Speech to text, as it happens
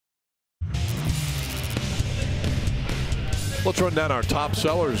Let's run down our top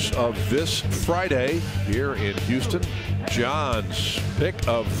sellers of this Friday here in Houston. John's pick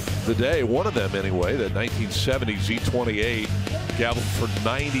of the day, one of them anyway, the 1970 Z28, gabbled for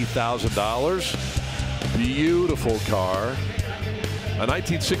 $90,000. Beautiful car. A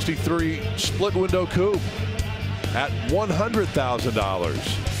 1963 split window coupe at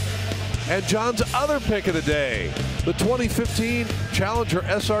 $100,000. And John's other pick of the day, the 2015 Challenger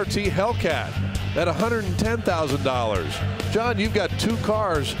SRT Hellcat at $110,000. John, you've got two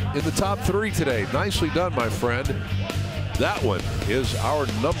cars in the top three today. Nicely done, my friend. That one is our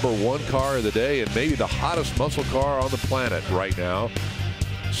 #1 car of the day and maybe the hottest muscle car on the planet right now.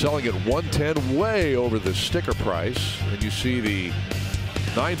 Selling at $110, way over the sticker price. And you see the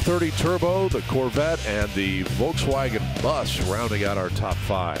 930 Turbo, the Corvette, and the Volkswagen Bus rounding out our top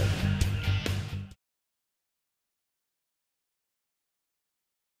 5.